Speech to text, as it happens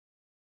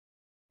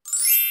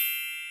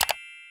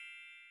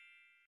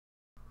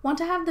Want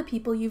to have the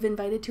people you've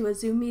invited to a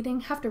Zoom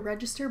meeting have to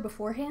register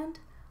beforehand?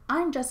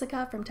 I'm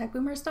Jessica from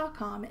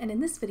techboomers.com, and in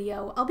this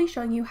video, I'll be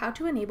showing you how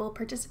to enable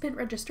participant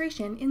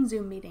registration in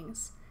Zoom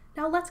meetings.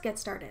 Now let's get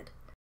started.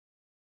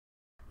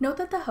 Note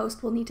that the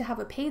host will need to have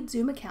a paid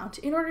Zoom account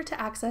in order to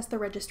access the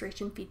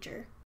registration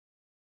feature.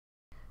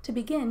 To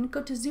begin,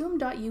 go to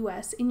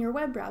zoom.us in your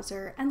web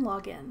browser and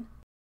log in.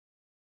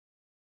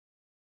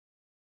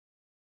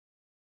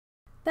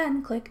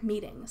 Then click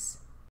Meetings.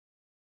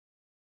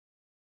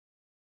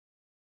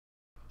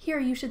 Here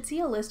you should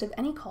see a list of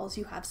any calls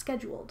you have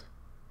scheduled.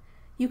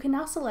 You can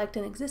now select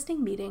an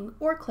existing meeting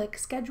or click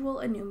Schedule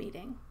a new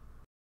meeting.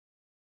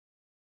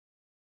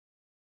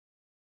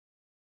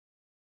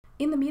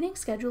 In the meeting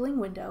scheduling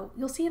window,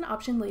 you'll see an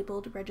option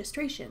labeled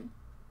Registration.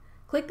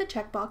 Click the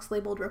checkbox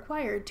labeled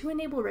Required to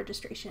enable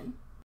registration.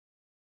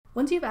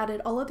 Once you've added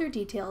all other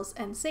details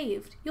and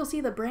saved, you'll see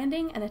the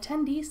Branding and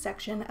Attendees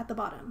section at the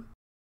bottom.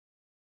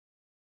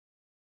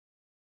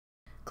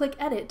 Click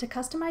Edit to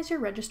customize your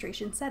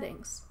registration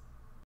settings.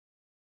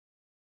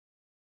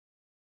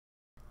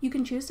 You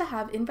can choose to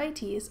have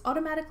invitees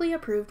automatically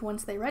approved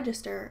once they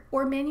register,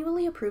 or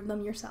manually approve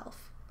them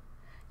yourself.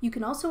 You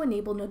can also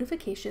enable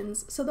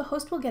notifications so the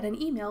host will get an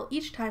email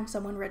each time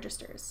someone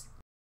registers.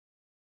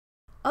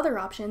 Other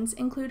options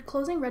include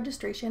closing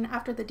registration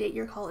after the date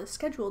your call is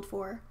scheduled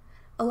for,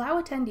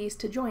 allow attendees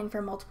to join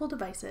from multiple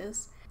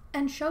devices,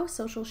 and show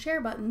social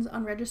share buttons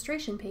on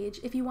registration page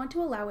if you want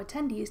to allow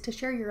attendees to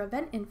share your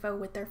event info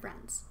with their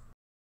friends.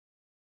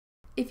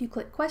 If you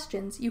click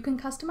Questions, you can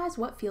customize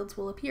what fields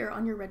will appear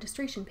on your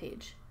registration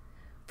page.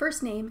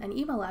 First name and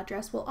email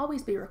address will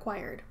always be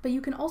required, but you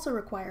can also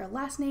require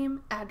last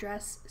name,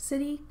 address,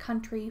 city,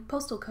 country,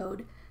 postal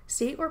code,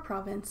 state or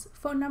province,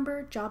 phone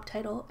number, job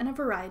title, and a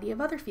variety of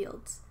other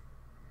fields.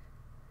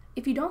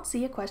 If you don't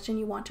see a question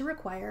you want to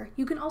require,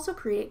 you can also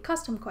create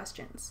custom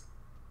questions.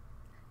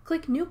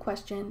 Click New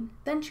Question,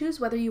 then choose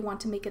whether you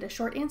want to make it a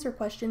short answer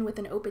question with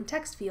an open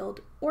text field,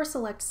 or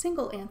select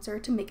Single Answer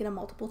to make it a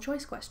multiple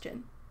choice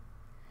question.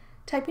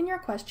 Type in your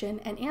question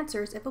and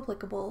answers if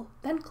applicable,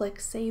 then click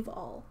Save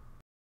All.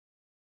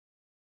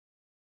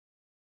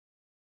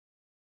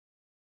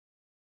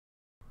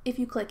 If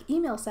you click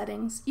Email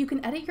Settings, you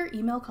can edit your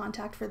email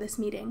contact for this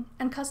meeting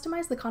and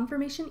customize the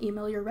confirmation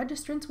email your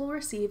registrants will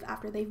receive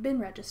after they've been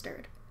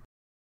registered.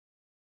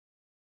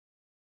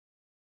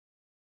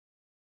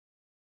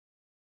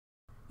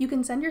 You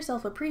can send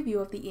yourself a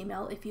preview of the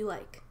email if you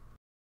like.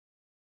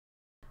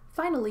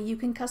 Finally, you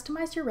can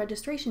customize your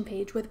registration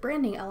page with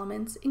branding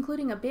elements,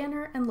 including a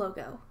banner and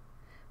logo.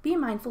 Be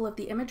mindful of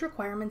the image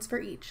requirements for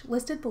each,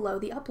 listed below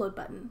the Upload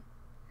button.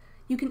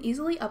 You can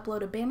easily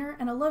upload a banner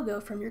and a logo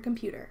from your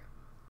computer.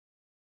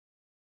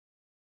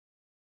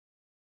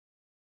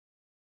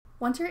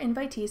 Once your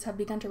invitees have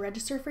begun to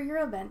register for your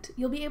event,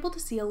 you'll be able to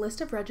see a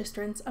list of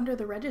registrants under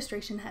the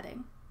registration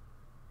heading.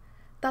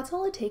 That's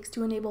all it takes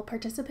to enable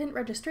participant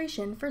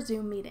registration for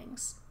Zoom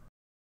meetings.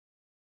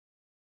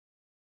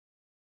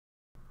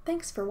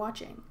 Thanks for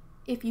watching.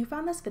 If you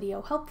found this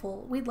video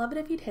helpful, we'd love it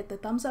if you'd hit the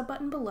thumbs up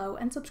button below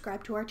and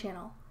subscribe to our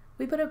channel.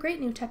 We put out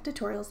great new tech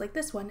tutorials like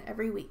this one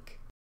every week.